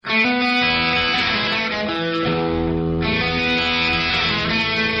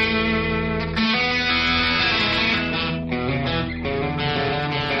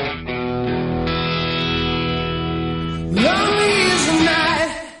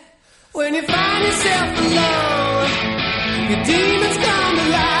yourself alone. Your demons come to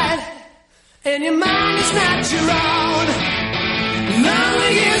light, and your mind is not your own.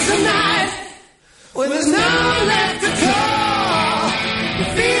 Lonely is the night when there's no one left to call. You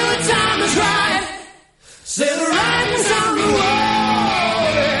feel the time is right, say the writing's on the wall.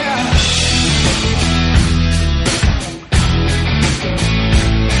 Yeah.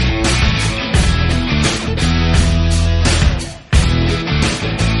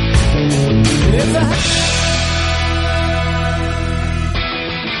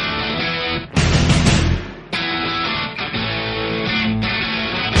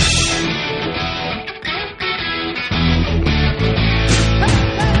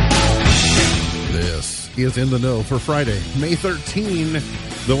 Is In the Know for Friday, May 13,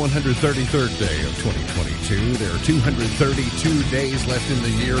 the 133rd day of 2022. There are 232 days left in the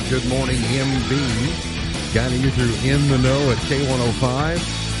year. Good morning, MB. Guiding you through In the Know at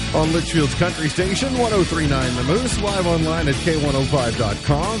K105 on Litchfield's Country Station, 103.9 The Moose, live online at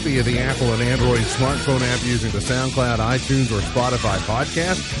K105.com via the Apple and Android smartphone app using the SoundCloud, iTunes, or Spotify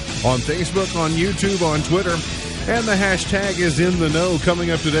podcast, on Facebook, on YouTube, on Twitter. And the hashtag is In the Know. Coming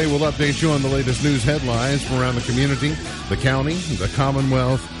up today, we'll update you on the latest news headlines from around the community, the county, the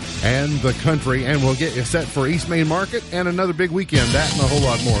Commonwealth, and the country. And we'll get you set for East Main Market and another big weekend. That and a whole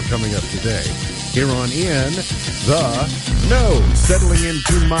lot more coming up today. Here on In the Know. Settling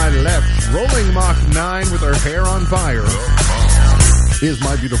into my left, rolling Mach 9 with her hair on fire, is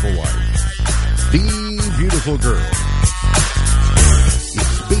my beautiful wife, the beautiful girl.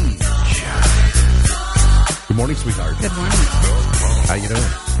 It's Beach. Good morning, sweetheart. Good morning. How you doing?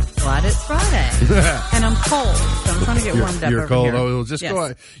 Glad it's Friday. And I'm cold, so I'm trying to get warmed up. You're over cold. here. Oh, just yes. go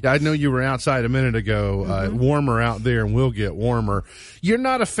out. Yeah, I know you were outside a minute ago. Warmer out there, and we'll get warmer. You're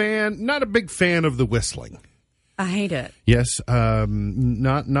not a big fan of the whistling. I hate it. Yes,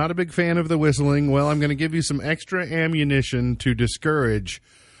 not a big fan of the whistling. Well, I'm going to give you some extra ammunition to discourage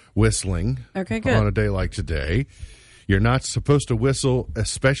whistling. Okay, good. On a day like today. You're not supposed to whistle,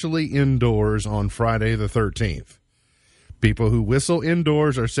 especially indoors, on Friday the 13th. People who whistle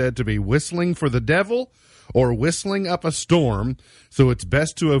indoors are said to be whistling for the devil or whistling up a storm, so it's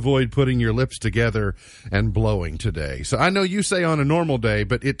best to avoid putting your lips together and blowing today. So I know you say on a normal day,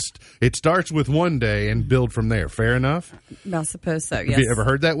 but it starts with one day and build from there. Fair enough? I suppose so, yes. Have you ever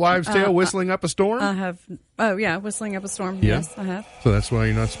heard that wives' tale, whistling up a storm? I have. Oh, yeah, whistling up a storm. Yeah. Yes, I have. So that's why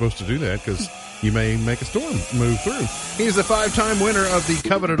you're not supposed to do that, because you may make a storm move through. He's the 5-time winner of the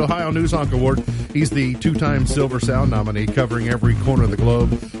coveted Ohio News Honk Award. He's the 2-time Silver Sound nominee, covering every corner of the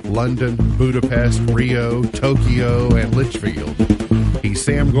globe: London, Budapest, Rio, Tokyo, and Litchfield. He's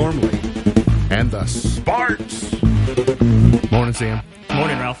Sam Gormley and the Sparks. Morning, Sam.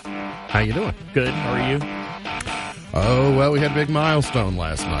 Morning, Ralph. How you doing? Good. How are you? Oh, well, we had a big milestone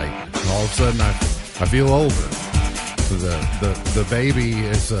last night. All of a sudden, I feel older. So the baby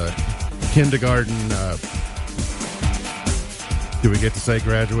is kindergarten. Do we get to say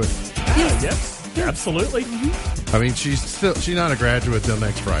graduate? Yes, absolutely. I mean, she's not a graduate till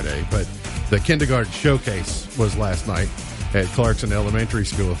next Friday, but the kindergarten showcase was last night at Clarkson Elementary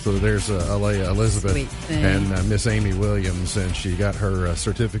School. So there's Alea Elizabeth and Miss Amy Williams, and she got her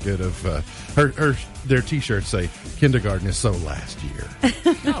certificate of their T-shirts say "Kindergarten is so last year."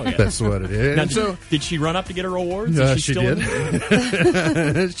 Oh, yeah. That's what it is. Now, so did she run up to get her awards? she did.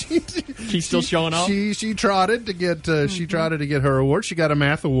 She's still showing off. She trotted to get her award. She got a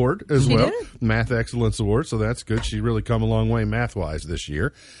math award as well, Math Excellence Award. So that's good. She really come a long way math wise this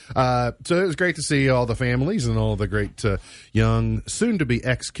year. So it was great to see all the families and all the great young, soon to be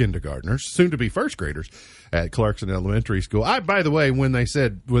ex-kindergartners, soon to be first graders at Clarkson Elementary School. By the way, when they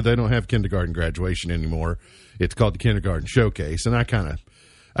said they don't have kindergarten graduation anymore, it's called the Kindergarten Showcase, and I kind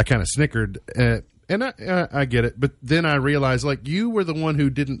of snickered. And I get it, but then I realized, like, you were the one who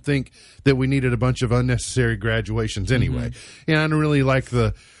didn't think that we needed a bunch of unnecessary graduations anyway. And I don't really like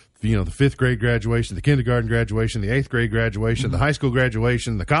the 5th grade graduation, the kindergarten graduation, the 8th grade graduation, the high school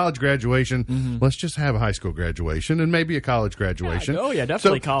graduation, the college graduation. Let's just have a high school graduation and maybe a college graduation. Yeah,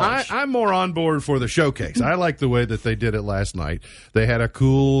 definitely so college. I'm more on board for the showcase. I like the way that they did it last night. They had a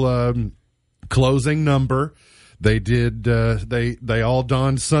cool closing number. They did. They all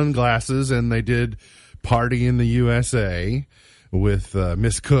donned sunglasses, and they did "Party in the USA" with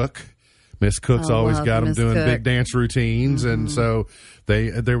Miss Cook. Miss Cook's always got them doing big dance routines, and so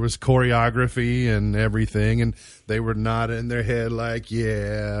there was choreography and everything, and they were nodding their head like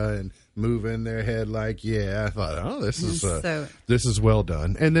yeah, and moving their head like yeah. I thought, oh, this is well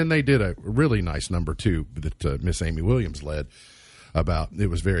done. And then they did a really nice number too that Miss Amy Williams led. about it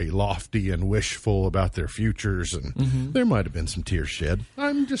was very lofty and wishful about their futures, and there might have been some tears shed.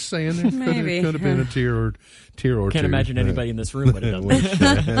 I'm just saying there Maybe. could have been a tear or two. Can't imagine anybody in this room would have done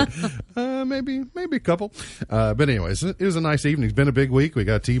that. maybe a couple. But anyways, it was a nice evening. It's been a big week. We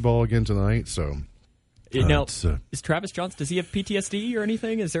got T-ball again tonight, so. Now, is Travis Johnson, does he have PTSD or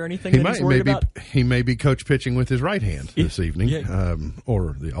anything? Is there anything that he's worried about? He may be coach pitching with his right hand this evening, yeah.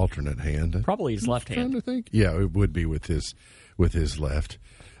 Or the alternate hand. Probably his left hand. I think. Yeah, it would be with his left.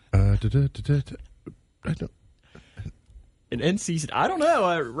 I don't. An NC, I don't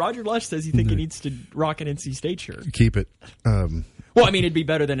know. Roger Lush says he thinks he needs to rock an NC State shirt. Keep it. Well, I mean, it'd be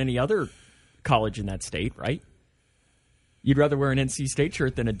better than any other college in that state, right? You'd rather wear an NC State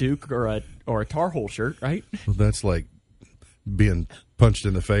shirt than a Duke or a Tar Heel shirt, right? Well, that's like being punched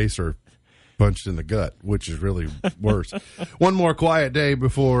in the face or punched in the gut, which is really worse. One more quiet day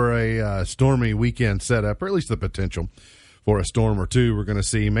before a stormy weekend setup, or at least the potential for a storm or two. We're going to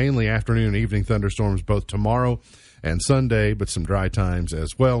see mainly afternoon and evening thunderstorms both tomorrow and Sunday, but some dry times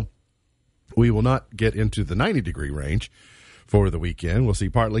as well. We will not get into the 90-degree range for the weekend. We'll see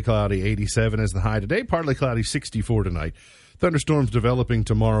partly cloudy, 87 as the high today, partly cloudy, 64 tonight. Thunderstorms developing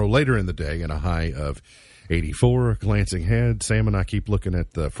tomorrow later in the day and a high of 84. Glancing ahead, Sam and I keep looking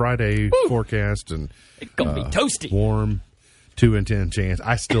at the Friday forecast, and it's going to be toasty. Warm, 2 in 10 chance.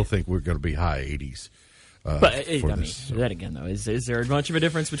 I still think we're going to be high 80s. But that again, though, is there much of a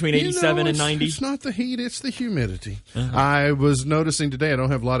difference between 87 and 90? It's not the heat, it's the humidity. I was noticing today, I don't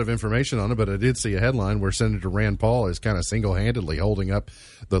have a lot of information on it, but I did see a headline where Senator Rand Paul is kind of single-handedly holding up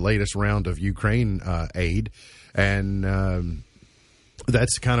the latest round of Ukraine aid. And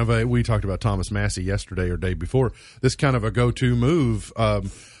that's kind of we talked about Thomas Massey yesterday or day before. This kind of a go-to move.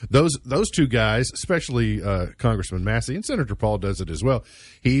 Those two guys, especially Congressman Massey, and Senator Paul does it as well.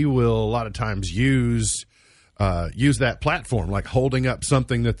 He will a lot of times use that platform, like holding up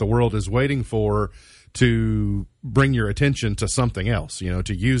something that the world is waiting for, to bring your attention to something else,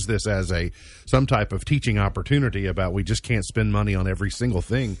 to use this as some type of teaching opportunity about we just can't spend money on every single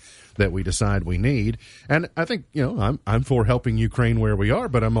thing that we decide we need. And I think, I'm for helping Ukraine where we are,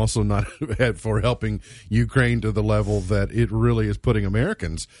 but I'm also not for helping Ukraine to the level that it really is putting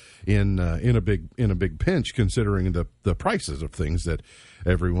Americans in a big pinch, considering the prices of things that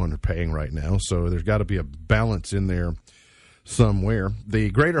everyone are paying right now. So there's got to be a balance in there somewhere.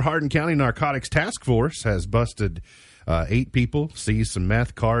 The Greater Hardin County Narcotics Task Force has busted 8 people, seized some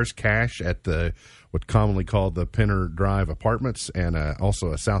meth, cars, cash at the what commonly called the Penner Drive Apartments, and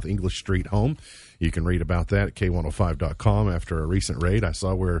also a South English Street home. You can read about that at K105.com. After a recent raid, I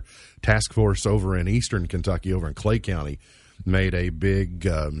saw where task force over in eastern Kentucky, over in Clay County, made a big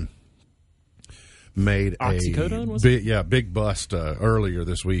big bust earlier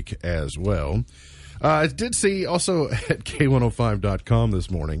this week as well. I did see also at K105.com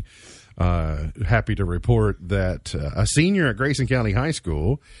this morning, happy to report that a senior at Grayson County High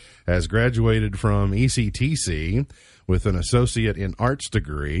School has graduated from ECTC with an associate in arts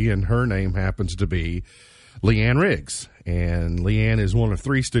degree, and her name happens to be Leanne Riggs. And Leanne is one of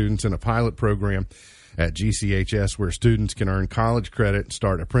 3 students in a pilot program at GCHS where students can earn college credit and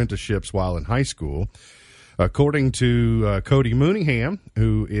start apprenticeships while in high school. According to Cody Mooneyham,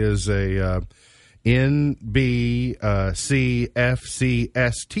 who is a NBCFCS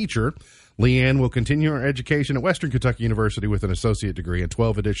teacher, Leanne will continue her education at Western Kentucky University with an associate degree and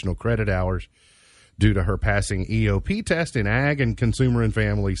 12 additional credit hours due to her passing EOP test in Ag and Consumer and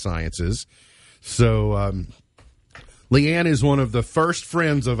Family Sciences. So Leanne is one of the first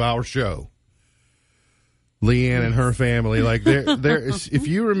friends of our show. Leanne and her family, like if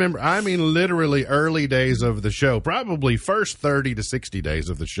you remember, I mean, literally early days of the show, probably first 30 to 60 days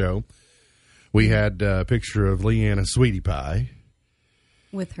of the show, we had a picture of Leanne and Sweetie Pie.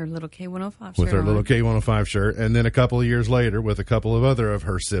 With her little K105 shirt. With her little K105 shirt. And then a couple of years later with a couple of other of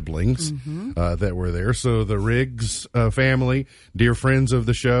her siblings that were there. So the Riggs family, dear friends of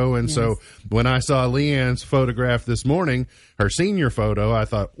the show. And so when I saw Leanne's photograph this morning, her senior photo, I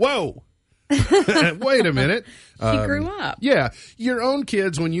thought, whoa. Wait a minute. She grew up. Yeah. Your own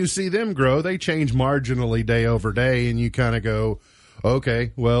kids, when you see them grow, they change marginally day over day, and you kind of go,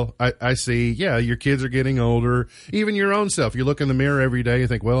 okay, well, I see. Yeah, your kids are getting older. Even your own self. You look in the mirror every day, you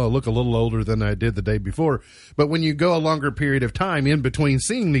think, well, I look a little older than I did the day before. But when you go a longer period of time in between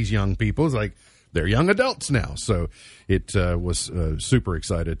seeing these young people, it's like they're young adults now. So it was super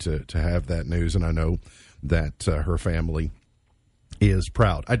excited to have that news, and I know that her family is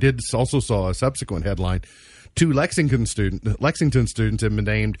proud. I did also saw a subsequent headline. 2 Lexington students have been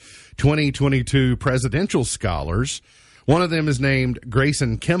named 2022 presidential scholars. One of them is named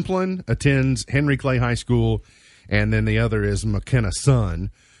Grayson Kemplin, attends Henry Clay High School and then the other is McKenna's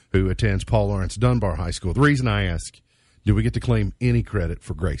son, who attends Paul Laurence Dunbar High School. The reason I ask, do we get to claim any credit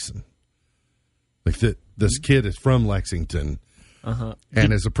for Grayson? Like this kid is from Lexington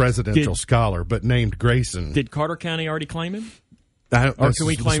and is a presidential scholar, but named Grayson. Did Carter County already claim him? Or can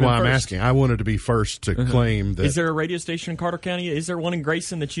we claim that's why him I'm first? asking. I wanted to be first to claim that. Is there a radio station in Carter County? Is there one in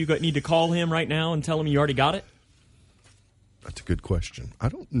Grayson that you need to call him right now and tell him you already got it? That's a good question. I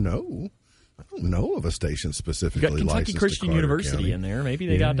don't know. I don't know of a station specifically You got Kentucky licensed Christian to Carter University County. in there. Maybe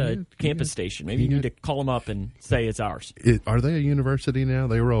they got a campus station. Maybe you need to call them up and say it's ours. Are they a university now?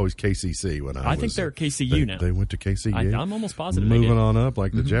 They were always KCC when I was. I think they're KCU now. They went to KCU. I'm almost positive they Moving did. on up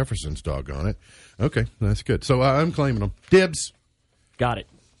like the Jeffersons, doggone it. Okay, that's good. So I'm claiming them. Dibs. Got it.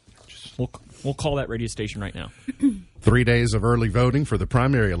 We'll call that radio station right now. 3 days of early voting for the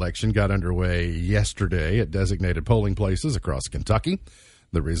primary election got underway yesterday at designated polling places across Kentucky,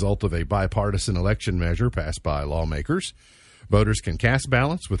 the result of a bipartisan election measure passed by lawmakers. Voters can cast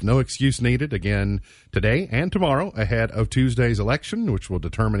ballots with no excuse needed again today and tomorrow ahead of Tuesday's election, which will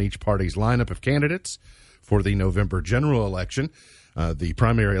determine each party's lineup of candidates for the November general election. The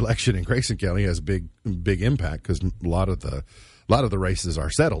primary election in Grayson County has big impact because a lot of the races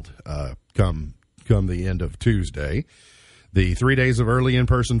are settled come the end of Tuesday. The 3 days of early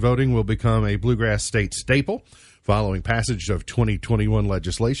in-person voting will become a Bluegrass State staple following passage of 2021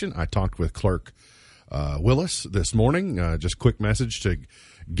 legislation. I talked with Clerk Willis this morning. Just quick message to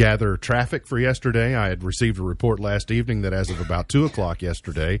gather traffic for yesterday. I had received a report last evening that as of about 2 o'clock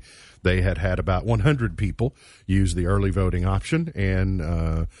yesterday, they had about 100 people use the early voting option,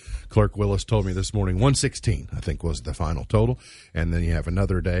 and Clerk Willis told me this morning 116, I think, was the final total. And then you have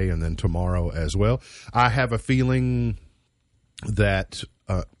another day, and then tomorrow as well. I have a feeling that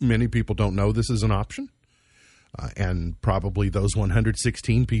many people don't know this is an option, and probably those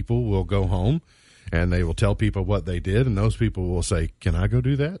 116 people will go home, and they will tell people what they did, and those people will say, can I go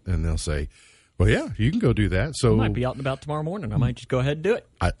do that? And they'll say, well, yeah, you can go do that. So I might be out and about tomorrow morning. I might just go ahead and do it.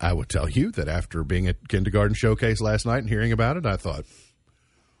 I would tell you that after being at Kindergarten Showcase last night and hearing about it, I thought,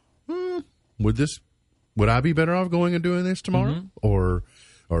 would I be better off going and doing this tomorrow, or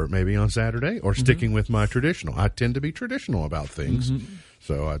maybe on Saturday, or sticking with my traditional? I tend to be traditional about things,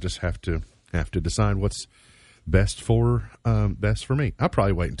 so I just have to decide what's best for me. I'll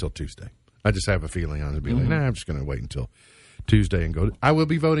probably wait until Tuesday. I just have a feeling I'm going to be like, nah, I'm just going to wait until Tuesday and go. I will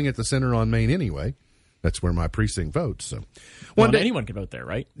be voting at the Center on Main anyway. That's where my precinct votes. So anyone can vote there,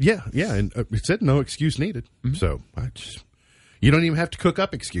 right? Yeah, and it said no excuse needed. So you don't even have to cook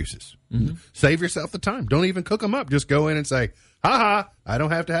up excuses. Save yourself the time. Don't even cook them up. Just go in and say, ha, I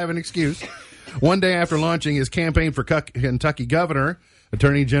don't have to have an excuse. One day after launching his campaign for Kentucky governor,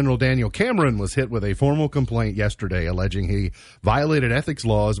 Attorney General Daniel Cameron was hit with a formal complaint yesterday alleging he violated ethics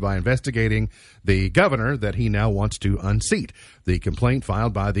laws by investigating the governor that he now wants to unseat. The complaint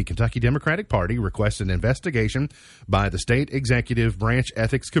filed by the Kentucky Democratic Party requests an investigation by the state executive branch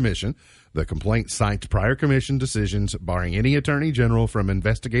ethics commission. The complaint cites prior commission decisions barring any attorney general from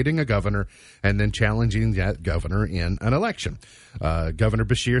investigating a governor and then challenging that governor in an election. Governor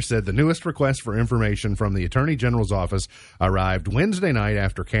Beshear said the newest request for information from the attorney general's office arrived Wednesday night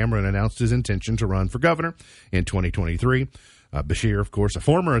after Cameron announced his intention to run for governor in 2023. Beshear, of course, a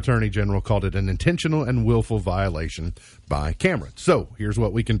former attorney general, called it an intentional and willful violation by Cameron. So here's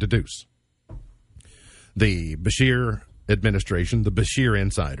what we can deduce. The Beshear administration, the Beshear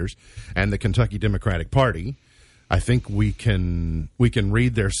insiders, and the Kentucky Democratic Party, I think we can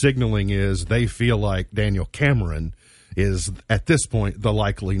read their signaling is they feel like Daniel Cameron is at this point the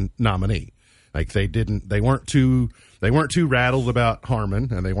likely nominee. Like they weren't too rattled about Harmon,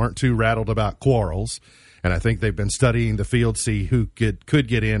 and they weren't too rattled about Quarles. And I think they've been studying the field, see who could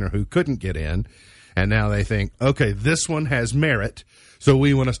get in or who couldn't get in. And now they think, okay, this one has merit, so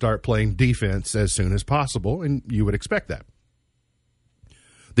we want to start playing defense as soon as possible, and you would expect that.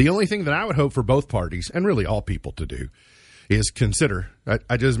 The only thing that I would hope for both parties, and really all people to do, is consider,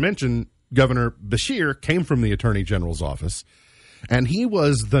 I just mentioned Governor Beshear came from the Attorney General's office, and he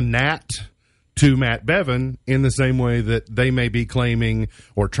was the gnat to Matt Bevin in the same way that they may be claiming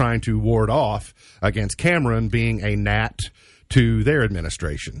or trying to ward off against Cameron being a gnat to their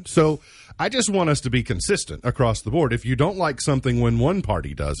administration. So I just want us to be consistent across the board. If you don't like something when one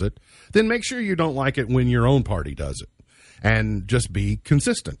party does it, then make sure you don't like it when your own party does it. And just be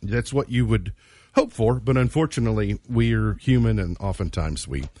consistent. That's what you would hope for, but unfortunately, we're human, and oftentimes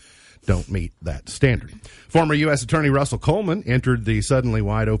we don't meet that standard. Former U.S. Attorney Russell Coleman entered the suddenly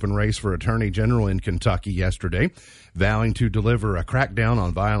wide-open race for Attorney General in Kentucky yesterday, vowing to deliver a crackdown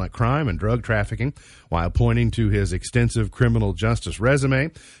on violent crime and drug trafficking while pointing to his extensive criminal justice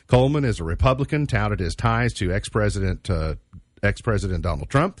resume. Coleman is a Republican, touted his ties to ex-President Donald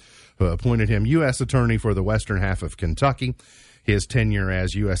Trump, who appointed him U.S. Attorney for the western half of Kentucky. His tenure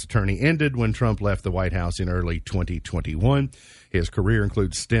as U.S. Attorney ended when Trump left the White House in early 2021. His career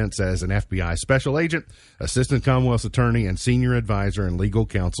includes stints as an FBI special agent, assistant Commonwealth attorney, and senior advisor and legal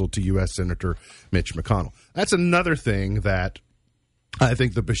counsel to U.S. Senator Mitch McConnell. That's another thing that I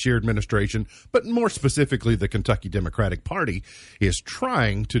think the Beshear administration, but more specifically the Kentucky Democratic Party, is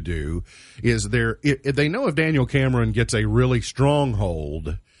trying to do is they know if Daniel Cameron gets a really strong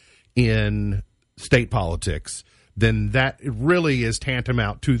hold in state politics, then that really is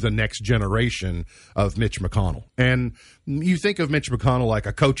tantamount to the next generation of Mitch McConnell. And you think of Mitch McConnell like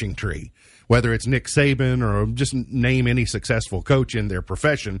a coaching tree. Whether it's Nick Saban or just name any successful coach in their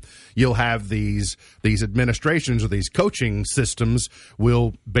profession, you'll have these administrations or these coaching systems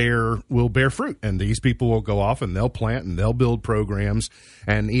will bear fruit, and these people will go off and they'll plant and they'll build programs.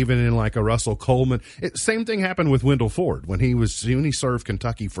 And even in like a Russell Coleman, same thing happened with Wendell Ford when he served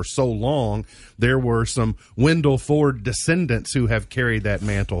Kentucky for so long. There were some Wendell Ford descendants who have carried that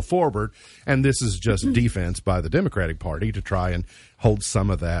mantle forward, and this is just defense by the Democratic Party to try and hold some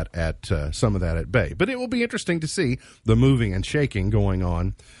of that at bay. But it will be interesting to see the moving and shaking going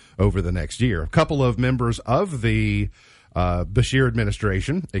on over the next year. A couple of members of the Beshear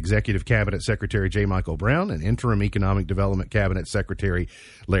administration, Executive Cabinet Secretary J. Michael Brown and Interim Economic Development Cabinet Secretary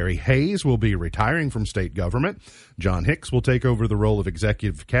Larry Hayes, will be retiring from state government. John Hicks will take over the role of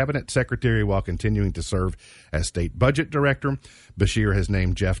Executive Cabinet Secretary while continuing to serve as State Budget Director. Beshear has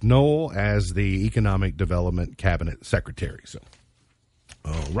named Jeff Knoll as the Economic Development Cabinet Secretary. So,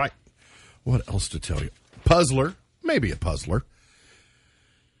 all right. What else to tell you? Puzzler, maybe a puzzler.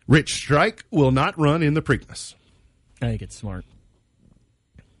 Rich Strike will not run in the Preakness. I think it's smart.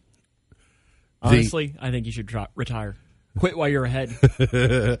 Honestly, I think you should retire. Quit while you're ahead.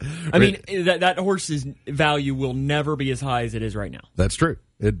 I mean, that horse's value will never be as high as it is right now. That's true.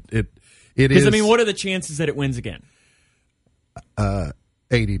 It is. Because, I mean, what are the chances that it wins again?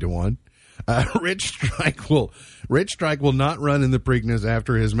 80-1. Rich Strike will not run in the Preakness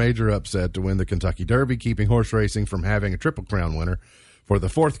after his major upset to win the Kentucky Derby, keeping horse racing from having a Triple Crown winner for the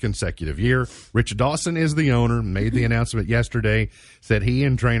fourth consecutive year. Rich Dawson is the owner, made the announcement yesterday, said he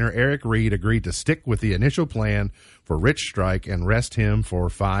and trainer Eric Reed agreed to stick with the initial plan for Rich Strike and rest him for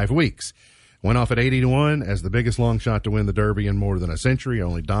 5 weeks. Went off at 80-1 as the biggest long shot to win the Derby in more than a century.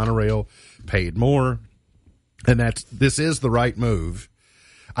 Only Donerail paid more. And this is the right move.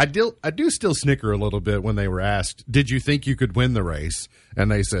 I do still snicker a little bit when they were asked, did you think you could win the race?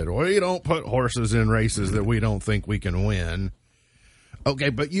 And they said, well, you don't put horses in races that we don't think we can win. Okay,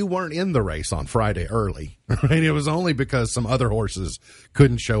 but you weren't in the race on Friday early, right? It was only because some other horses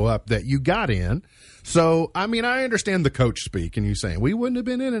couldn't show up that you got in. So, I mean, I understand the coach speak and you saying we wouldn't have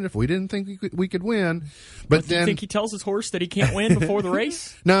been in it if we didn't think we could win. But do you think he tells his horse that he can't win before the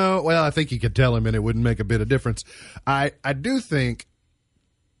race? No, well, I think he could tell him and it wouldn't make a bit of difference. I do think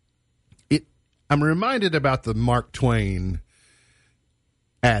I'm reminded about the Mark Twain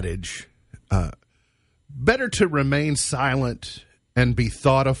adage, better to remain silent and be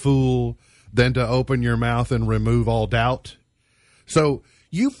thought a fool than to open your mouth and remove all doubt. So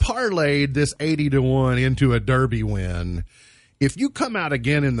you parlayed this 80-1 into a Derby win. If you come out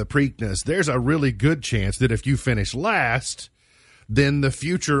again in the Preakness, there's a really good chance that if you finish last, then the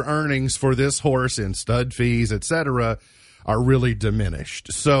future earnings for this horse in stud fees, etc., are really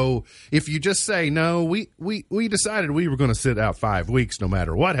diminished. So if you just say, no, we decided we were going to sit out 5 weeks no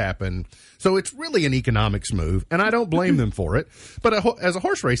matter what happened. So it's really an economics move, and I don't blame them for it. But as a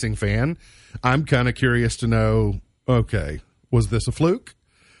horse racing fan, I'm kind of curious to know, okay, was this a fluke?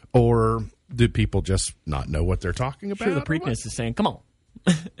 Or did people just not know what they're talking about? Sure, the Preakness is saying, come on.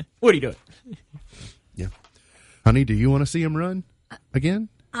 What are you doing? Yeah. Honey, do you want to see him run again?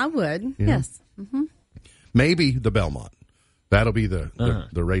 I would, Yeah. yes. Mm-hmm. Maybe the Belmont. That'll be the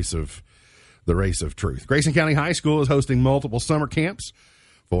race of truth. Grayson County High School is hosting multiple summer camps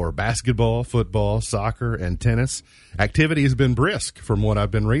for basketball, football, soccer, and tennis. Activity has been brisk from what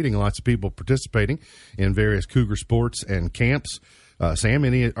I've been reading. Lots of people participating in various Cougar sports and camps. Sam,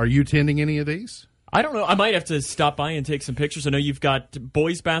 are you attending any of these? I don't know. I might have to stop by and take some pictures. I know you've got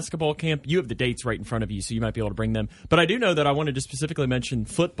boys basketball camp. You have the dates right in front of you, so you might be able to bring them. But I do know that I wanted to specifically mention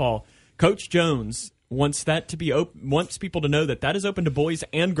football. Coach Jones wants that to be open, wants people to know that is open to boys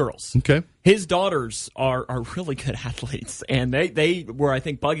and girls. Okay. His daughters are really good athletes, and they were, I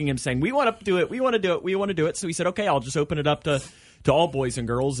think, bugging him saying, we want to do it, we want to do it, we want to do it. So he said, okay, I'll just open it up to all boys and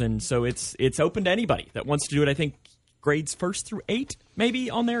girls, and so it's open to anybody that wants to do it. I think grades 1st through 8 maybe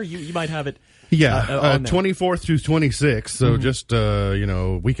on there. You might have it. Yeah, 24th through 26th, so just,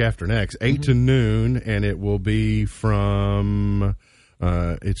 week after next, 8 to noon, and it will be from,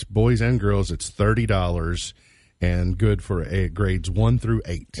 it's boys and girls, it's $30, and good for grades 1 through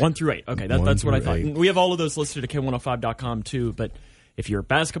 8. 1 through 8, okay, that's what I thought. We have all of those listed at K105.com, too, but if you're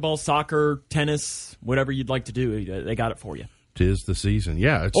basketball, soccer, tennis, whatever you'd like to do, they got it for you. 'Tis the season,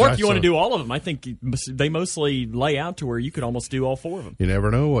 yeah. Or if you want to do all of them, I think they mostly lay out to where you could almost do all 4 of them. You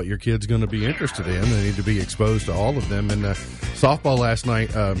never know what your kid's going to be interested in. They need to be exposed to all of them. And softball last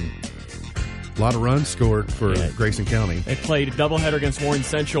night, a lot of runs scored for Grayson County. They played a doubleheader against Warren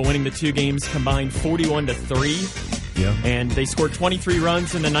Central, winning the 2 games combined 41-3. Yeah. And they scored 23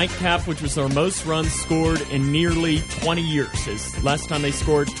 runs in the nightcap, which was their most runs scored in nearly 20 years. Last time they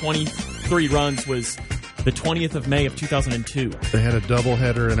scored 23 runs was the 20th of May of 2002. They had a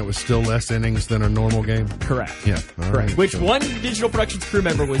doubleheader, and it was still less innings than a normal game? Correct. Yeah. All right. Which one Digital Productions crew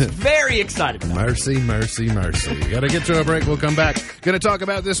member was very excited about. Mercy. Got to get to a break. We'll come back. Going to talk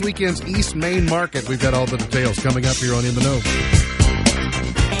about this weekend's East Main Market. We've got all the details coming up here on In the Know.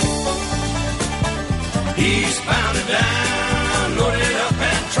 Eastbound and down, loaded up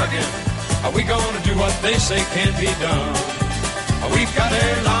and trucking. Are we going to do what they say can't be done? We've got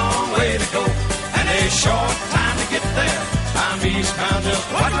a long way to go. A short time to get there. I'm eastbound,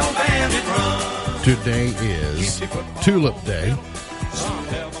 just watch no bandit run. Today is Tulip Day.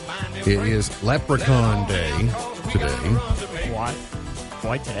 It is Leprechaun Day today.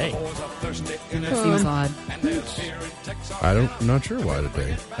 Why today? Seems odd. I'm not sure why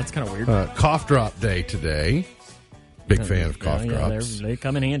today. That's kind of weird. Cough Drop Day today. Big fan of cough drops. They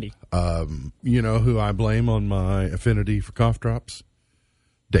come in handy. You know who I blame on my affinity for cough drops?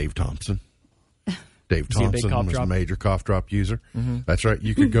 Dave Thompson. Dave Thompson was a major cough drop user. Mm-hmm. That's right.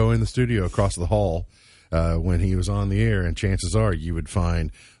 You could go in the studio across the hall when he was on the air, and chances are you would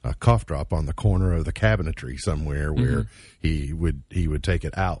find a cough drop on the corner of the cabinetry somewhere where he would take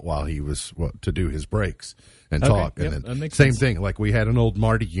it out while he was to do his breaks and talk. Yep, and then that makes same sense. thing. Like we had an old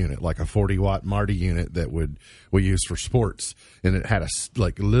Marty unit, like a 40-watt Marty unit that we used for sports, and it had a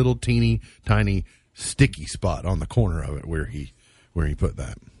little teeny tiny sticky spot on the corner of it where he put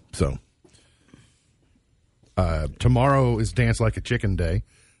that. So. Tomorrow is Dance Like a Chicken Day.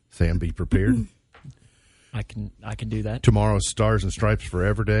 Sam, be prepared. I can do that. Tomorrow's Stars and Stripes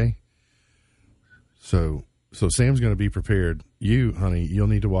Forever Day. So Sam's going to be prepared. You, honey, you'll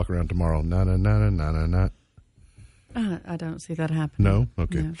need to walk around tomorrow. Na. I don't see that happening. No?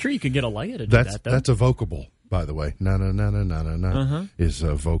 Okay. No. Sure, you could get a Leia to do that, though. That's a vocable, by the way. Na is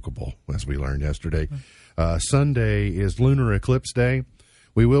a vocable, as we learned yesterday. Sunday is Lunar Eclipse Day.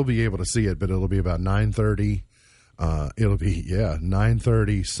 We will be able to see it, but it'll be about 9:30. It'll be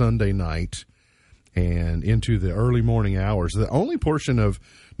 9:30 Sunday night and into the early morning hours. The only portion of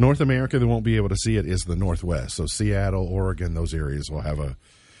North America that won't be able to see it is the Northwest. So Seattle, Oregon, those areas will have a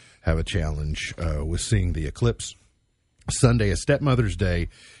challenge with seeing the eclipse. Sunday is Stepmother's Day,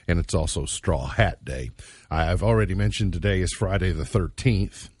 and it's also Straw Hat Day. I've already mentioned today is Friday the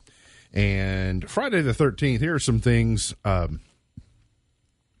 13th. And Friday the 13th, here are some things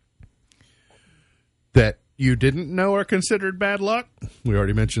that you didn't know are considered bad luck. We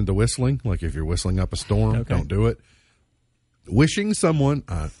already mentioned the whistling. Like if you're whistling up a storm, don't do it. Wishing someone,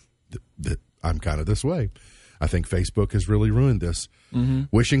 I'm kind of this way. I think Facebook has really ruined this. Mm-hmm.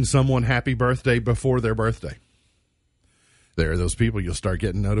 Wishing someone happy birthday before their birthday. There are those people, you'll start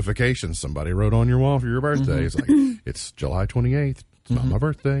getting notifications. Somebody wrote on your wall for your birthday. It's like, it's July 28th. It's not my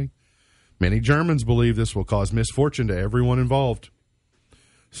birthday. Many Germans believe this will cause misfortune to everyone involved.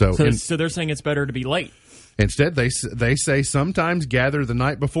 So they're saying it's better to be late. Instead, they say sometimes gather the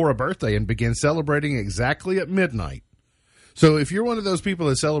night before a birthday and begin celebrating exactly at midnight. So if you're one of those people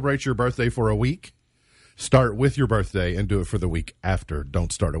that celebrates your birthday for a week, start with your birthday and do it for the week after.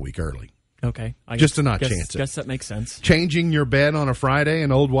 Don't start a week early. Okay. Just to not chance it. Guess that makes sense. Changing your bed on a Friday,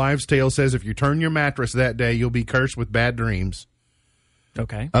 an old wives' tale says if you turn your mattress that day, you'll be cursed with bad dreams.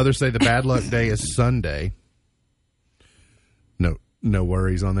 Okay. Others say the bad luck day is Sunday. No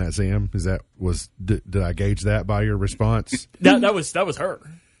worries on that, Sam. Did I gauge that by your response? That was her.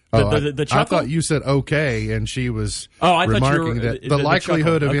 The I thought you said okay, and she was I remarking thought that the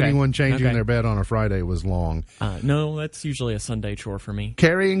likelihood of anyone changing their their bed on a Friday was long. No, that's usually a Sunday chore for me.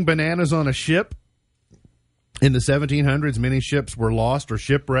 Carrying bananas on a ship. In the 1700s, many ships were lost or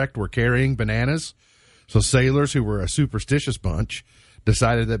shipwrecked were carrying bananas. So sailors who were a superstitious bunch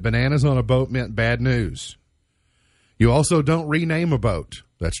decided that bananas on a boat meant bad news. You also don't rename a boat.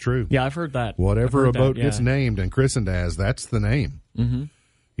 That's true. Yeah, I've heard that. Whatever a boat yeah. gets named and christened as, that's the name. Mm-hmm.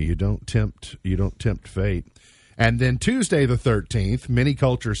 You don't tempt fate. And then Tuesday the 13th, many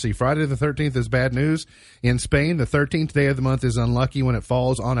cultures see Friday the 13th as bad news. In Spain, the 13th day of the month is unlucky when it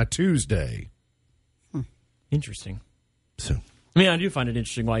falls on a Tuesday. Interesting. So, I mean, I do find it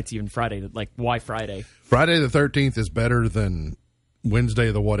interesting why it's even Friday. Like, why Friday? Friday the 13th is better than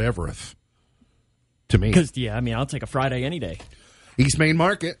Wednesday the whatevereth to me. Because, yeah, I mean, I'll take a Friday any day. East Main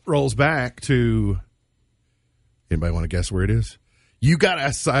Market rolls back to, anybody want to guess where it is? You got to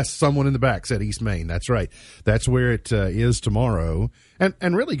ask someone in the back said East Main. That's right. That's where it is tomorrow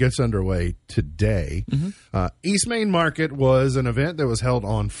and really gets underway today. Mm-hmm. East Main Market was an event that was held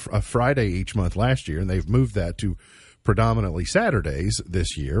on a Friday each month last year, and they've moved that to predominantly Saturdays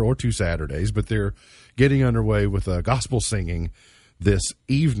this year, or 2 Saturdays, but they're getting underway with gospel singing this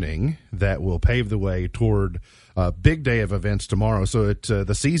evening that will pave the way toward a big day of events tomorrow. So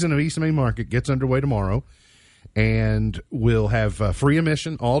the season of East Main Market gets underway tomorrow. And we'll have free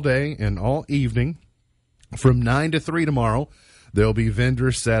admission all day and all evening from 9 to 3 tomorrow. There'll be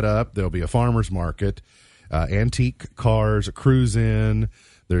vendors set up. There'll be a farmer's market, antique cars, a cruise-in.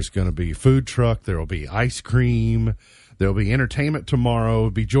 There's going to be food truck. There will be ice cream. There'll be entertainment tomorrow.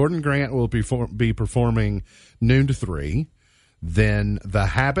 Jordan Grant will be performing noon to 3. Then The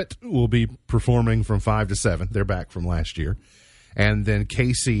Habit will be performing from 5 to 7. They're back from last year. And then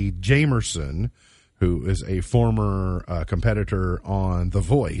Casey Jamerson, who is a former competitor on The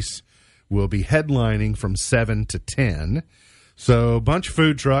Voice, will be headlining from 7 to 10. So a bunch of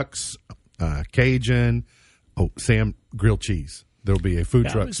food trucks, Cajun, Sam, grilled cheese. There'll be a food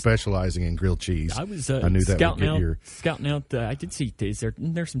truck specializing in grilled cheese. I was I knew that would get here. Scouting out. I did see.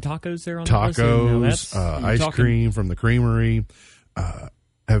 Isn't there some tacos there on tacos, the ice cream from the creamery.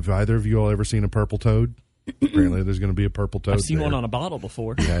 Have either of you all ever seen a purple toad? Apparently, there's going to be a purple toad. I've seen there. one on a bottle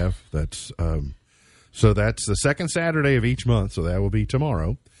before. You have. That's so that's the second Saturday of each month. So that will be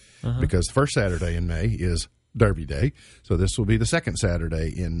tomorrow, because the first Saturday in May is Derby Day. So this will be the second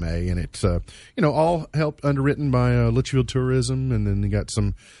Saturday in May, and it's all helped underwritten by Litchfield Tourism, and then you got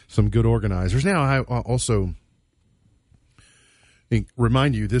some good organizers. Now I also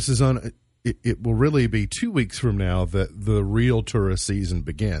remind you, this is on. It will really be 2 weeks from now that the real tourist season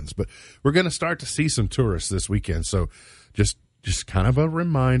begins, but we're going to start to see some tourists this weekend. So just kind of a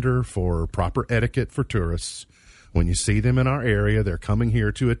reminder for proper etiquette for tourists. When you see them in our area, they're coming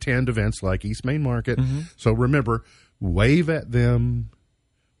here to attend events like East Main Market. Mm-hmm. So remember, wave at them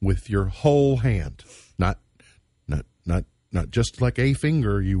with your whole hand, not just like a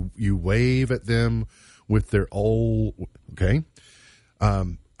finger. You wave at them with their whole. Okay.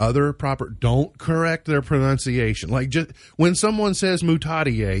 Other proper, don't correct their pronunciation. Like, just when someone says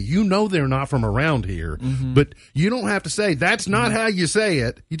Mutadier, you know they're not from around here, but you don't have to say that's not how you say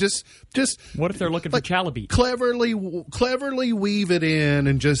it. You just. What if they're looking for Chalabite? Cleverly weave it in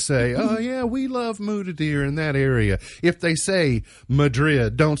and just say, oh yeah, we love Mutadier in that area. If they say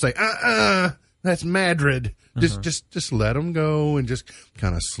Madrid, don't say that's Madrid. Just let them go and just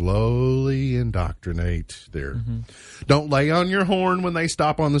kind of slowly indoctrinate their. Don't lay on your horn when they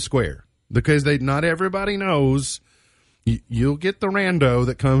stop on the square, because not everybody knows. You'll get the rando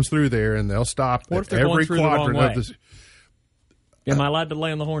that comes through there, and they'll stop at every quadrant of the. Am I allowed to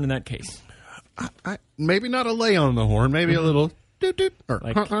lay on the horn in that case? Maybe not a lay on the horn, maybe a little. Doot, doot, or,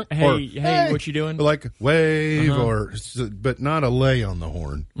 like, hey, what you doing? Like wave, but not a lay on the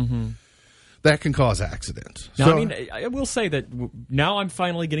horn. That can cause accidents. Now, I will say that now I'm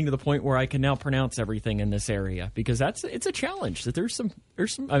finally getting to the point where I can now pronounce everything in this area, because it's a challenge. That there's some.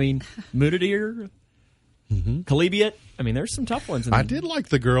 I mean, Mutadier, Calibiot. I mean, there's some tough ones. I did like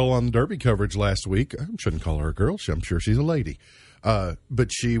the girl on Derby coverage last week. I shouldn't call her a girl. I'm sure she's a lady.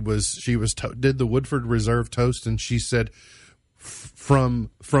 But she did the Woodford Reserve toast, and she said from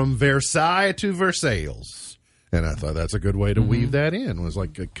Versailles to Versailles. And I thought that's a good way to weave that in. It was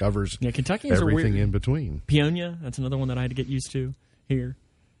like it covers Kentuckians everything in between. Peonia, that's another one that I had to get used to here.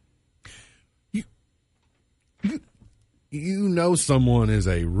 You know someone is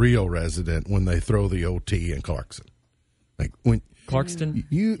a real resident when they throw the OT in Clarkson. Like when Clarkston?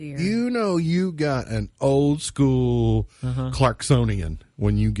 You know you got an old school Clarksonian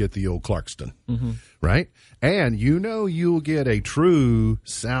when you get the old Clarkston. Right? And you know you'll get a true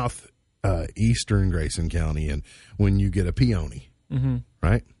Eastern Grayson County, and when you get a peony,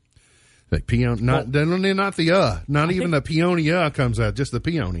 right? Like peony, not the even the peony comes out, just the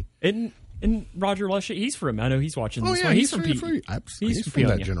peony. And Roger Lush, he's from. I know he's watching Oh this yeah, one. he's from from that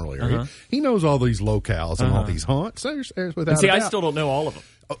Peonia. general area. He knows all these locales and all these haunts. There's without And see, a I doubt. still don't know all of them.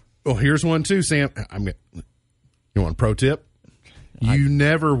 Well, here's one too, Sam. You want a pro tip? You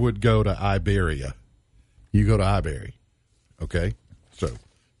never would go to Iberia. You go to Ibery. Okay? So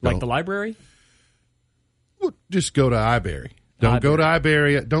Like the library? well, just go to Ibery. Don't go to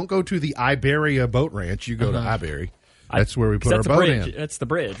Iberia. Don't go to the Iberia boat ranch. You go to Ibery. That's where we put our boat in. That's the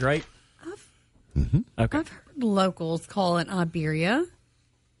bridge, right? Okay. I've heard locals call it Iberia.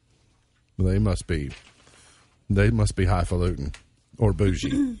 They must be highfalutin or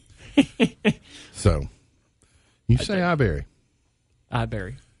bougie. So you say Ibery.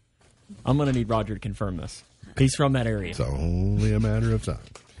 Ibery. I'm going to need Roger to confirm this. He's from that area. It's only a matter of time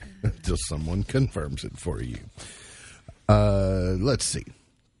until someone confirms it for you. Let's see.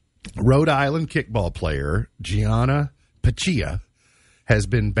 Rhode Island kickball player Gianna Paccia has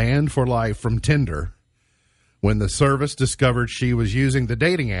been banned for life from Tinder when the service discovered she was using the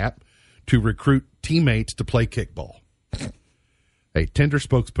dating app to recruit teammates to play kickball. A Tinder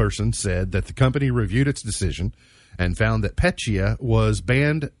spokesperson said that the company reviewed its decision and found that Paccia was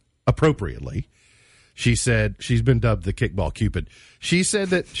banned appropriately. She said she's been dubbed the Kickball Cupid. She said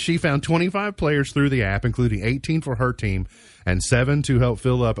that she found 25 players through the app, including 18 for her team and 7 to help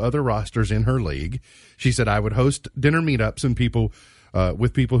fill up other rosters in her league. She said, I would host dinner meetups and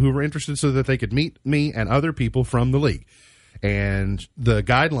with people who were interested so that they could meet me and other people from the league. And the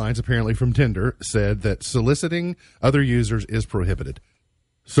guidelines, apparently from Tinder, said that soliciting other users is prohibited.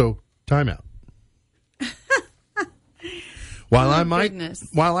 So, timeout. While I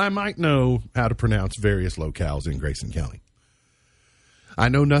might know how to pronounce various locales in Grayson County, I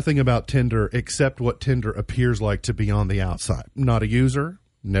know nothing about Tinder except what Tinder appears like to be on the outside. Not a user,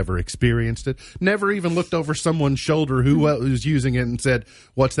 never experienced it, never even looked over someone's shoulder who was using it and said,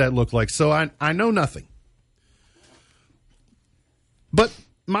 "What's that look like?" So I know nothing. But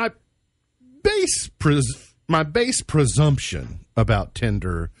my base presumption about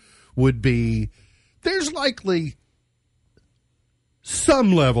Tinder would be there's likely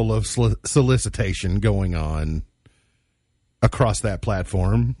some level of solicitation going on across that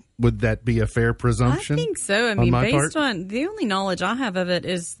platform. Would that be a fair presumption? I think so. I mean, based on the only knowledge I have of it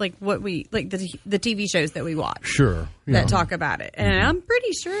is like what we like the TV shows that we watch. Sure. That talk about it. And I'm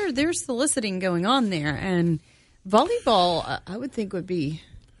pretty sure there's soliciting going on there. And volleyball, I would think would be.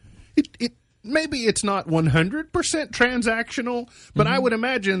 It maybe it's not 100% transactional, but I would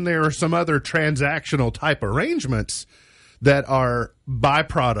imagine there are some other transactional type arrangements that are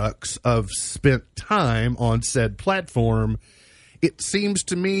byproducts of spent time on said platform. It seems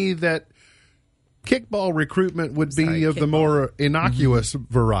to me that kickball recruitment would be of the more innocuous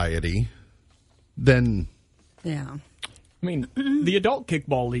variety than... Yeah. I mean, the adult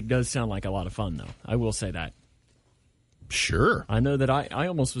kickball league does sound like a lot of fun, though. I will say that. Sure. I know that I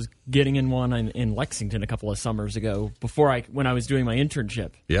almost was getting in one in Lexington a couple of summers ago when I was doing my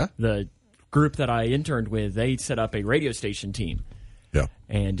internship. Yeah. The group that I interned with, they set up a radio station team. Yeah.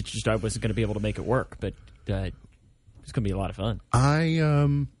 And it's just I wasn't going to be able to make it work, but it's going to be a lot of fun.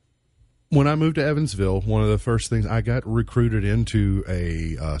 When I moved to Evansville, one of the first things I got recruited into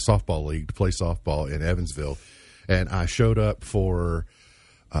a softball league to play softball in Evansville, and I showed up for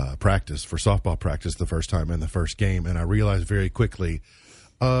softball practice the first time in the first game, and I realized very quickly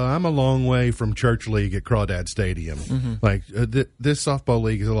I'm a long way from church league at Crawdad Stadium. Mm-hmm. Like this softball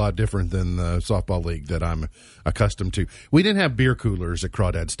league is a lot different than the softball league that I'm accustomed to. We didn't have beer coolers at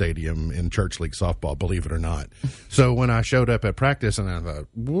Crawdad Stadium in church league softball, believe it or not. So when I showed up at practice, and I thought,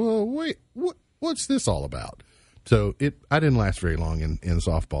 whoa, wait, what's this all about? So I didn't last very long in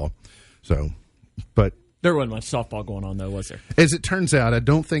softball. So, but. There wasn't much softball going on, though, was there? As it turns out, I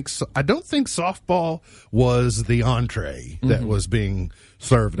don't think softball was the entree that was being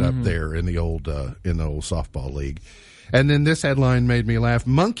served up there in the old softball league. And then this headline made me laugh: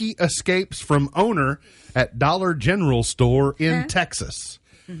 Monkey escapes from owner at Dollar General store in Texas.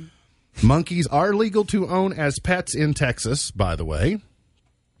 Monkeys are legal to own as pets in Texas, by the way.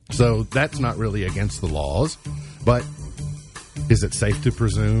 So that's not really against the laws, but. Is it safe to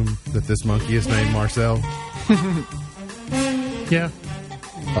presume that this monkey is named Marcel? Yeah.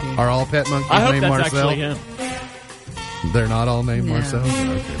 Are all pet monkeys named Marcel? I hope that's actually him. They're not all named Marcel?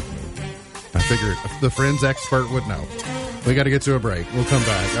 Okay. I figured the Friends expert would know. We got to get to a break. We'll come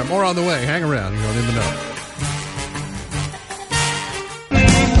back. Got more on the way. Hang around. You're in the know.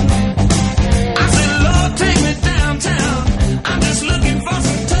 I said, Lord, take me downtown. I'm just looking for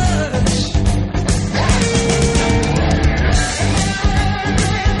some touch.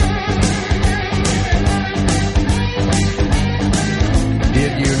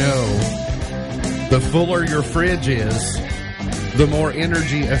 Did you know The fuller your fridge is, the more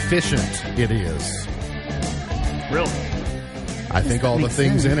energy efficient it is. Really? I think all the makes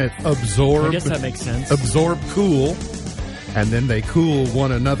things sense. in it absorb. I guess that makes sense. Absorb cool, and then they cool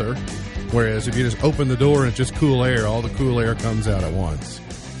one another. Whereas if you just open the door and it's just cool air, all the cool air comes out at once.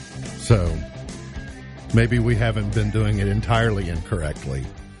 So maybe we haven't been doing it entirely incorrectly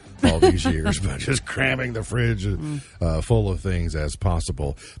all these years, but just cramming the fridge full of things as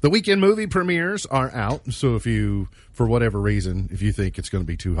possible. The weekend movie premieres are out, so if you, for whatever reason, if you think it's going to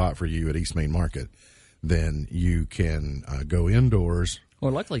be too hot for you at East Main Market, then you can go indoors.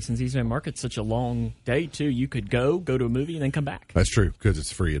 Well, luckily, since East Main Market's such a long day, too, you could go to a movie and then come back. That's true, because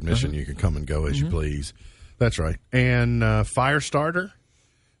it's free admission. You can come and go as you please. That's right. And Firestarter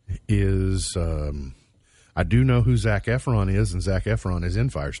is... I do know who Zac Efron is, and Zac Efron is in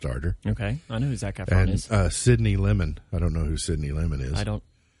Firestarter. Okay. I know who Zac Efron is. And Sidney Lemon. I don't know who Sidney Lemon is. I don't.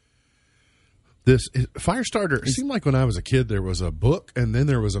 Firestarter, it seemed like when I was a kid there was a book, and then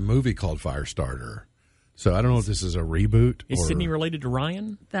there was a movie called Firestarter. So I don't know if this is a reboot. Is or, Sidney related to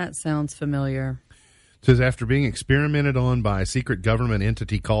Ryan? That sounds familiar. It says, after being experimented on by a secret government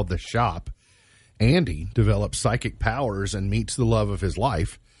entity called The Shop, Andy develops psychic powers and meets the love of his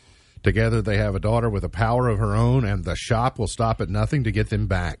life. Together, they have a daughter with a power of her own, and the shop will stop at nothing to get them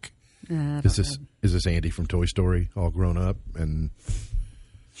back. Is this Andy from Toy Story, all grown up? And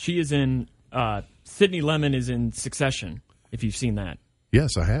She is in. Sidney Lemon is in Succession. If you've seen that,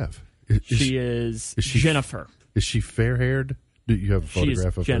 yes, I have. she is Jennifer. Is she fair-haired? Do you have a She is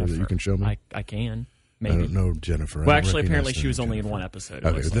photograph of Jennifer. her that you can show me? I can. I Maybe. don't know Jennifer. I Well, don't actually, recognize apparently the she was name only in Jennifer. one episode. It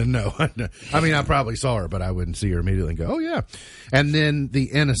Okay, looks then no. I mean, I probably saw her, but I wouldn't see her immediately and go, oh, yeah. And then The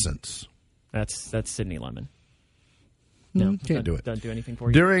Innocents. That's Sidney Lemon. Can't do it. Doesn't do anything for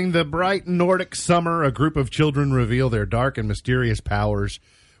you. During the bright Nordic summer, a group of children reveal their dark and mysterious powers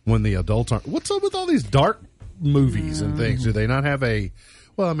when the adults aren't. What's up with all these dark movies and things? Do they not have a...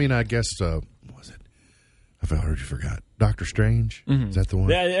 Well, I mean, I guess... what was it? I already forgot. Doctor Strange? Is that the one?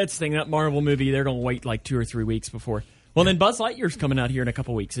 Yeah, that's the thing. That Marvel movie, they're going to wait like 2 or 3 weeks before. Well, then Buzz Lightyear's coming out here in a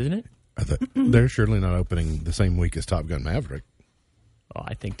couple weeks, isn't it? They're surely not opening the same week as Top Gun Maverick. Well,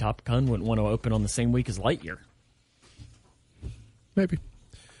 I think Top Gun wouldn't want to open on the same week as Lightyear. Maybe.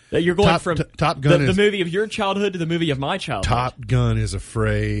 You're going from Top Gun the is- movie of your childhood to the movie of my childhood. Top Gun is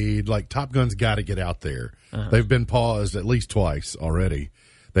afraid. Like, Top Gun's got to get out there. They've been paused at least twice already.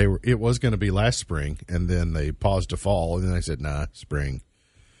 It was going to be last spring, and then they paused to fall, and then they said, nah, spring.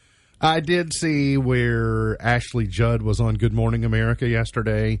 I did see where Ashley Judd was on Good Morning America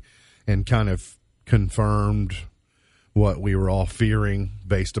yesterday and kind of confirmed what we were all fearing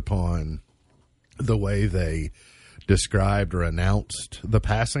based upon the way they described or announced the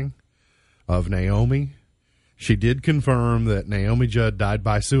passing of Naomi. She did confirm that Naomi Judd died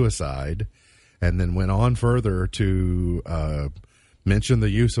by suicide, and then went on further to mention the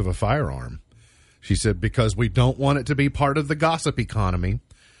use of a firearm. She said, because we don't want it to be part of the gossip economy,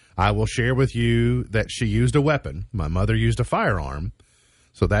 I will share with you that she used a weapon. My mother used a firearm.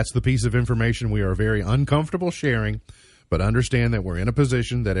 So that's the piece of information we are very uncomfortable sharing, but understand that we're in a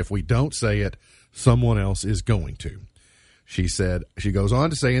position that if we don't say it, someone else is going to. She said, she goes on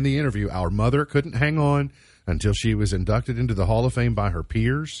to say in the interview, our mother couldn't hang on until she was inducted into the Hall of Fame by her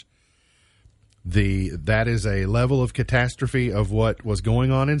peers. That is a level of catastrophe of what was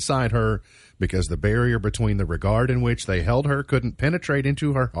going on inside her, because the barrier between the regard in which they held her couldn't penetrate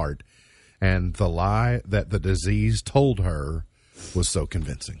into her heart, and the lie that the disease told her was so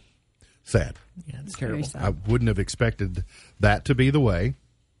convincing. Sad. Yeah, it's Very terrible. sad. I wouldn't have expected that to be the way,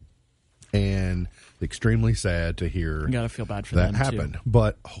 and extremely sad to hear You got to feel bad for that them, happen. too.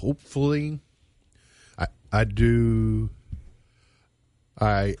 But hopefully, I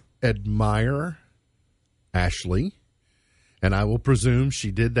admire Ashley, and I will presume she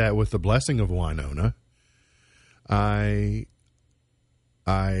did that with the blessing of Winona. I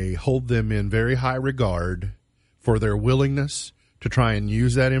hold them in very high regard for their willingness to try and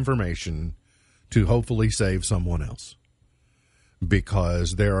use that information to hopefully save someone else.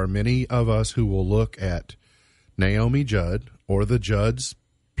 Because there are many of us who will look at Naomi Judd, or the Judds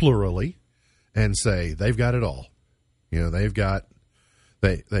plurally, and say they've got it all. You know,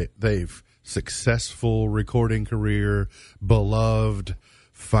 they've successful recording career, beloved,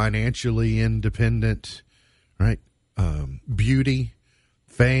 financially independent, right? Beauty,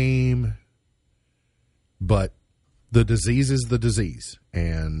 fame, but the disease is the disease,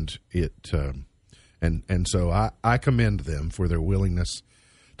 and and so I commend them for their willingness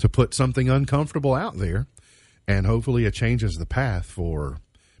to put something uncomfortable out there, and hopefully it changes the path for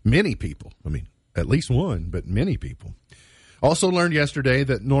many people. I mean, at least one, but many people. Also learned yesterday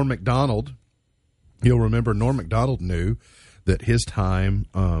that Norm Macdonald You'll remember Norm Macdonald knew that his time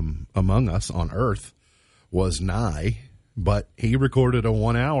among us on Earth was nigh, but he recorded a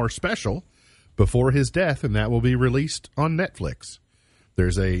 1-hour special before his death, and that will be released on Netflix.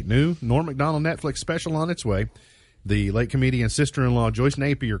 There's a new Norm Macdonald Netflix special on its way. The late comedian's sister-in-law, Joyce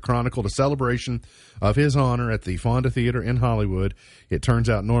Napier, chronicled a celebration of his honor at the Fonda Theater in Hollywood. It turns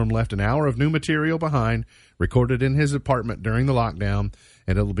out Norm left an hour of new material behind, recorded in his apartment during the lockdown,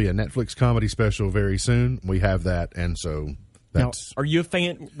 and it'll be a Netflix comedy special very soon. We have that, and so that's... Now, are you a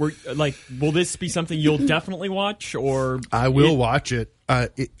fan? Will this be something you'll definitely watch, or... I will watch it,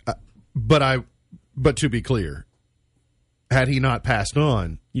 but to be clear, had he not passed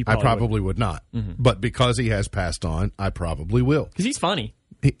on, I probably would not. Mm-hmm. But because he has passed on, I probably will. Because he's funny.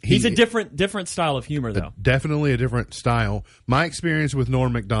 He's a different style of humor, though. Definitely a different style. My experience with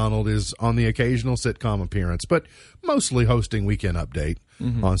Norm Macdonald is on the occasional sitcom appearance, but mostly hosting Weekend Update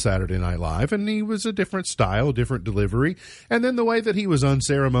on Saturday Night Live. And he was a different style, different delivery. And then the way that he was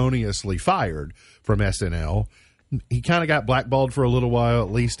unceremoniously fired from SNL, he kind of got blackballed for a little while,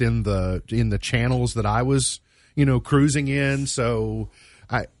 at least in the channels that I was cruising in. So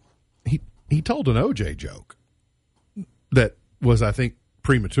he told an OJ joke that was, I think,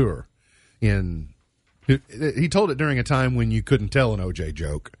 premature. He told it during a time when you couldn't tell an OJ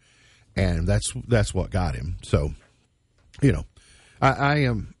joke, and that's what got him. So, I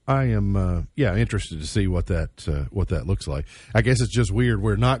am interested to see what that looks like. I guess it's just weird.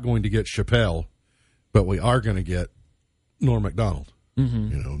 We're not going to get Chappelle, but we are going to get Norm Macdonald.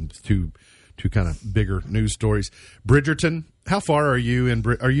 Mm-hmm. Two kind of bigger news stories. Bridgerton. How far are you in?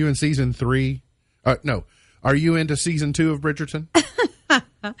 Are you in season 3? No. Are you into season 2 of Bridgerton?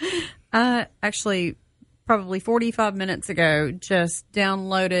 Actually, probably 45 minutes ago, just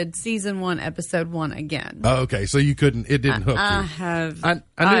downloaded season 1, episode 1 again. Oh, okay. So you couldn't, it didn't hook you.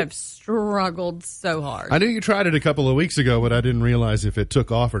 I've struggled so hard. I knew you tried it a couple of weeks ago, but I didn't realize if it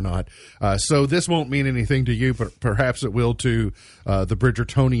took off or not. So this won't mean anything to you, but perhaps it will to the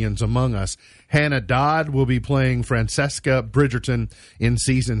Bridgertonians among us. Hannah Dodd will be playing Francesca Bridgerton in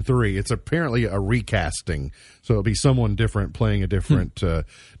season 3. It's apparently a recasting, so it'll be someone different playing a different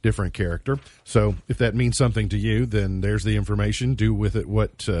character. So if that means something to you, then there's the information. Do with it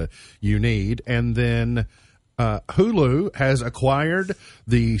what you need. And then Hulu has acquired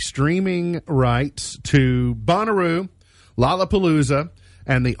the streaming rights to Bonnaroo, Lollapalooza,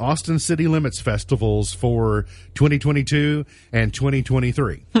 and the Austin City Limits festivals for 2022 and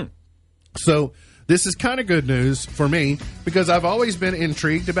 2023. So this is kind of good news for me because I've always been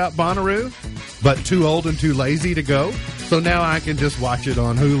intrigued about Bonnaroo, but too old and too lazy to go. So now I can just watch it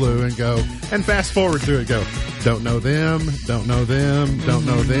on Hulu and go and fast forward to it. Go, don't know them, don't know them, don't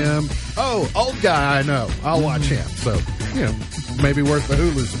know them. Oh, old guy I know. I'll watch him. So, maybe worth the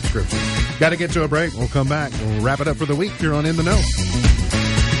Hulu subscription. Got to get to a break. We'll come back. We'll wrap it up for the week here on In the Know.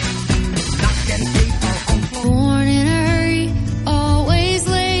 Born in a hurry, always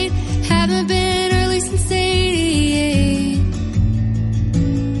late, haven't been early since 88.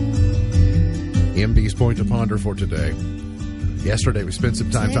 MB's Point to Ponder for today. Yesterday we spent some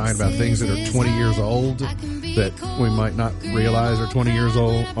time talking about things that are 20 years old that we might not realize are 20 years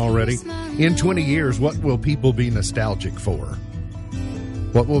old already. In 20 years, what will people be nostalgic for?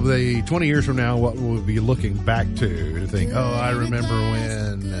 What will they, 20 years from now, what will we be looking back to think, oh, I remember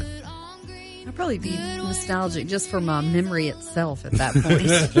when... I'll probably be nostalgic just for my memory itself at that point.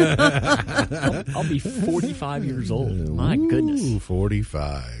 I'll be 45 years old. My goodness.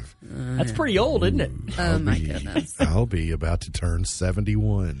 45. That's pretty old, isn't it? Oh, my goodness. I'll be about to turn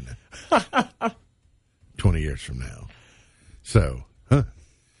 71 20 years from now. So, yeah,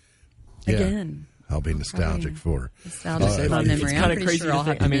 again. I'll be nostalgic for Nostalgic for my memory. I'm pretty sure I'll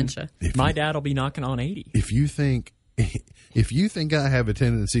have dementia. My dad will be knocking on 80. If you think I have a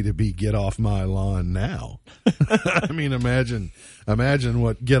tendency to be get off my lawn now, I mean, imagine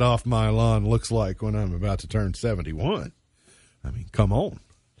what get off my lawn looks like when I'm about to turn 71. I mean, come on.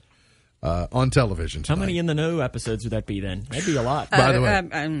 On television tonight. How many In the Know episodes would that be then? That'd be a lot. By the way,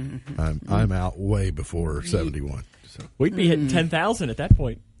 I'm out way before 71. So. We'd be hitting 10,000 at that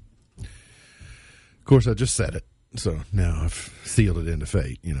point. Of course, I just said it. So now I've sealed it into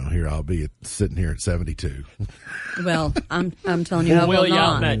fate. Here I'll be sitting here at 72. Well, I'm telling you, I will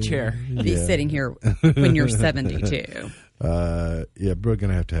not in that chair. Be sitting here when you're 72. Yeah, we're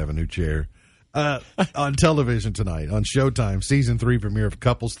going to have a new chair. On television tonight, on Showtime, Season 3 premiere of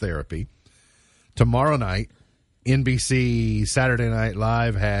Couples Therapy. Tomorrow night, NBC Saturday Night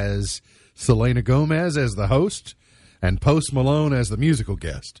Live has Selena Gomez as the host and Post Malone as the musical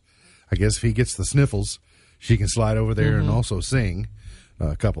guest. I guess if he gets the sniffles, she can slide over there and also sing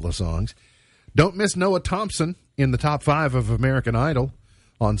a couple of songs. Don't miss Noah Thompson in the top 5 of American Idol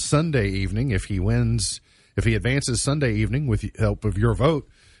on Sunday evening. If he advances Sunday evening with the help of your vote,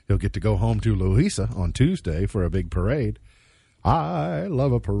 he'll get to go home to Louisa on Tuesday for a big parade. I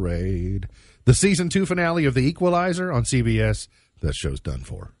love a parade. The season 2 finale of The Equalizer on CBS. That show's done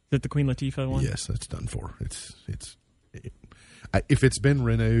for. Is that the Queen Latifah one? Yes, that's done for. If it's been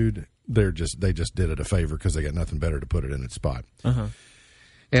renewed, they just did it a favor because they got nothing better to put it in its spot. Uh-huh.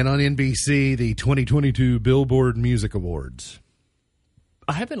 And on NBC, the 2022 Billboard Music Awards.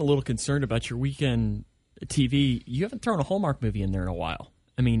 I have been a little concerned about your weekend TV. You haven't thrown a Hallmark movie in there in a while.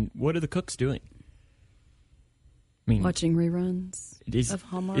 I mean, what are the cooks doing? I mean, Watching reruns of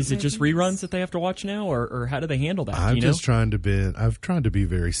Hallmark Is it just movies? reruns that they have to watch now, or how do they handle that? I've Do you know? I've tried to be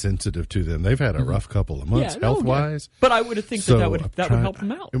very sensitive to them. They've had a rough couple of months Yeah, no, health wise. yeah. But I would think So that would I'm trying- help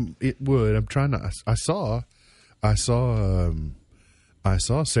them out. It would. I'm trying to. I saw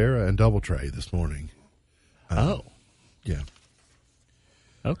Sarah and Doubletree this morning. Oh, Yeah.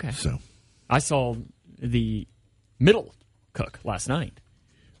 okay. So I saw the middle cook last night.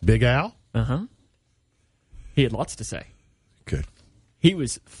 Big Al. Uh-huh. He had lots to say. Okay. He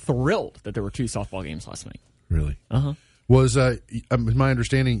was thrilled that there were 2 softball games last night. Really. Uh-huh. Was my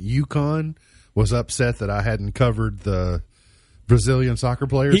understanding UConn was upset that I hadn't covered the Brazilian soccer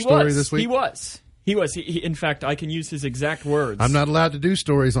player story this week? He was. He, in fact, I can use his exact words. I'm not allowed to do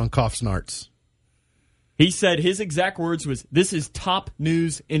stories on cough snarts. He said his exact words was, "This is top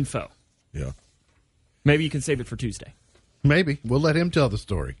news info." Yeah. Maybe you can save it for Tuesday. Maybe. We'll let him tell the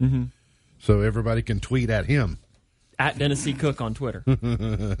story. Mm-hmm. So everybody can tweet at him. At Tennessee Cook on Twitter.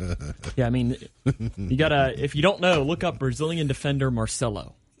 Yeah, I mean, you gotta, if you don't know, look up Brazilian defender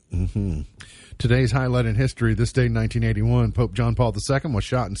Marcelo. Mm-hmm. Today's highlight in history, this day in 1981, Pope John Paul II was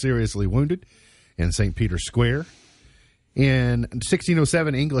shot and seriously wounded in St. Peter's Square. In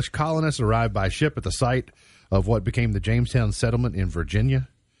 1607, English colonists arrived by ship at the site of what became the Jamestown settlement in Virginia.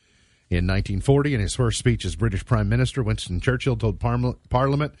 In 1940, in his first speech as British Prime Minister, Winston Churchill told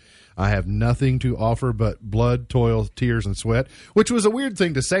Parliament, "I have nothing to offer but blood, toil, tears, and sweat," which was a weird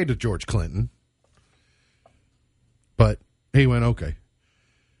thing to say to George Clinton. But he went, okay.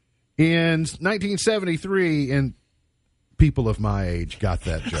 In 1973, and people of my age got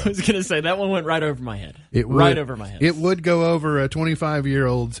that joke. I was going to say, that one went right over my head. Over my head. It would go over a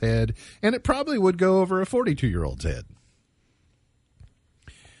 25-year-old's head, and it probably would go over a 42-year-old's head.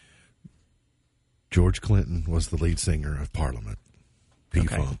 George Clinton was the lead singer of Parliament,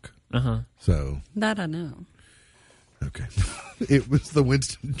 P-Funk. Uh-huh. So, That I know. okay. It was the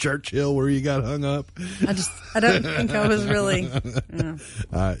Winston Churchill where you got hung up. I don't think I was really.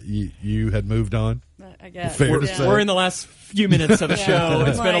 You had moved on? I guess. Fair to say. We're in the last few minutes of the show.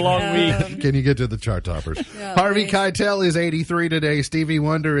 It's been a long week. Can you get to the chart toppers? Yeah, Harvey right. Keitel is 83 today. Stevie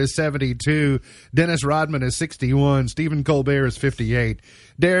Wonder is 72. Dennis Rodman is 61. Stephen Colbert is 58.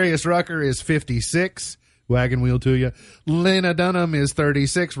 Darius Rucker is 56. Wagon wheel to you. Lena Dunham is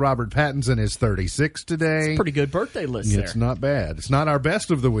 36. Robert Pattinson is 36 today. Pretty good birthday list there. It's not bad. It's not our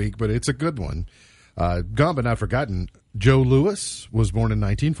best of the week, but it's a good one. Gone but not forgotten. Joe Louis was born in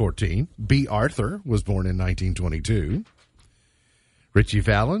 1914. B. Arthur was born in 1922. Richie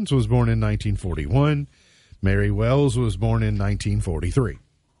Valens was born in 1941. Mary Wells was born in 1943.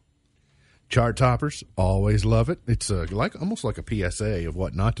 Chart toppers, always love it. It's almost like a PSA of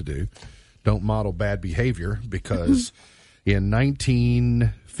what not to do. Don't model bad behavior, because in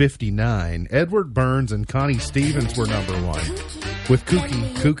 1959, Edward Burns and Connie Stevens were number one with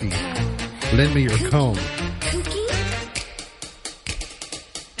Kooky, Lend Me Your Comb.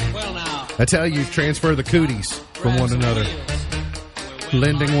 That's how you transfer the cooties from one another.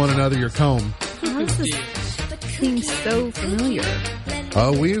 Lending one another your comb. How's this seem so familiar?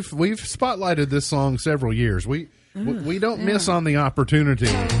 Oh, we've spotlighted this song several years. We don't miss on the opportunity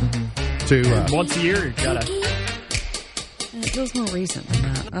to Once a year, you gotta. It feels more recent than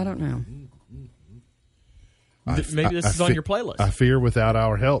that. I don't know. Maybe this is on your playlist. I fear without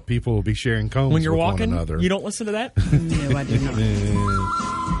our help, people will be sharing combs When you're with walking, one another. you don't listen to that? No, I do not.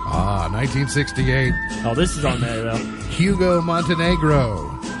 1968, Oh, this is on there, though. Hugo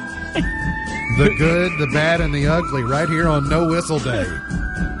Montenegro. The good, the bad, and the ugly, right here on No Whistle Day.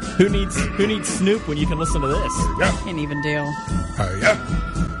 Who needs Snoop when you can listen to this? Can't even deal.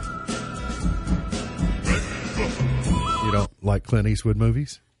 You don't like Clint Eastwood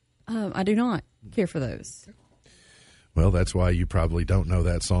movies? I do not care for those. Well, that's why you probably don't know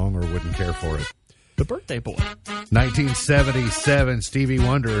that song or wouldn't care for it. The Birthday Boy. 1977, Stevie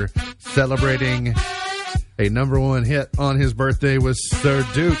Wonder celebrating a number one hit on his birthday with Sir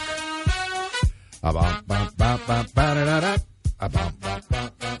Duke.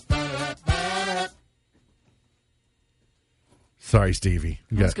 Sorry, Stevie.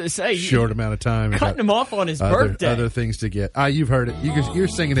 I was going to say, short amount of time. Cutting him off on his birthday. Other things to get. You've heard it. You're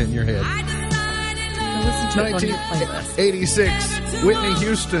singing it in your head. Listen to it on your playlist. 1986, Whitney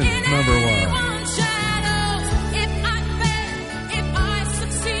Houston, number one.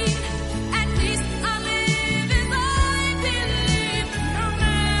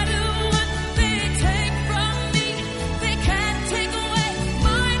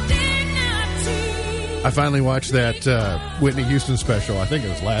 I finally watched that Whitney Houston special. I think it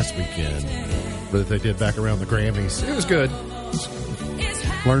was last weekend, but they did back around the Grammys. It was good.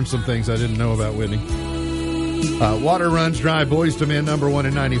 Learned some things I didn't know about Whitney. Water Runs Dry, Boyz II Men, number one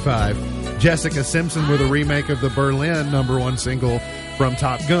in 95. Jessica Simpson with a remake of the Berlin number one single from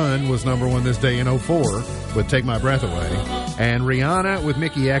Top Gun was number one this day in 04 with Take My Breath Away. And Rihanna with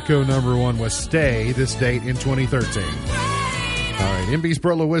Mickey Echo, number one was Stay this date in 2013. All right, MB's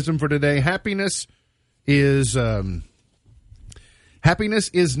Pearl of Wisdom for today. Happiness is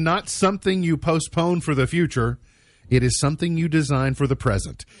not something you postpone for the future. It is something you design for the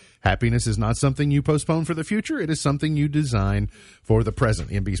present. Happiness is not something you postpone for the future. It is something you design for the present.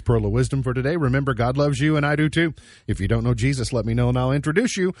 MB's Pearl of Wisdom for today. Remember, God loves you, and I do too. If you don't know Jesus, let me know, and I'll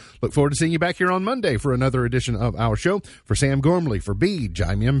introduce you. Look forward to seeing you back here on Monday for another edition of our show. For Sam Gormley, for Beej,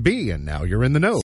 I'm MB, and now you're in the know.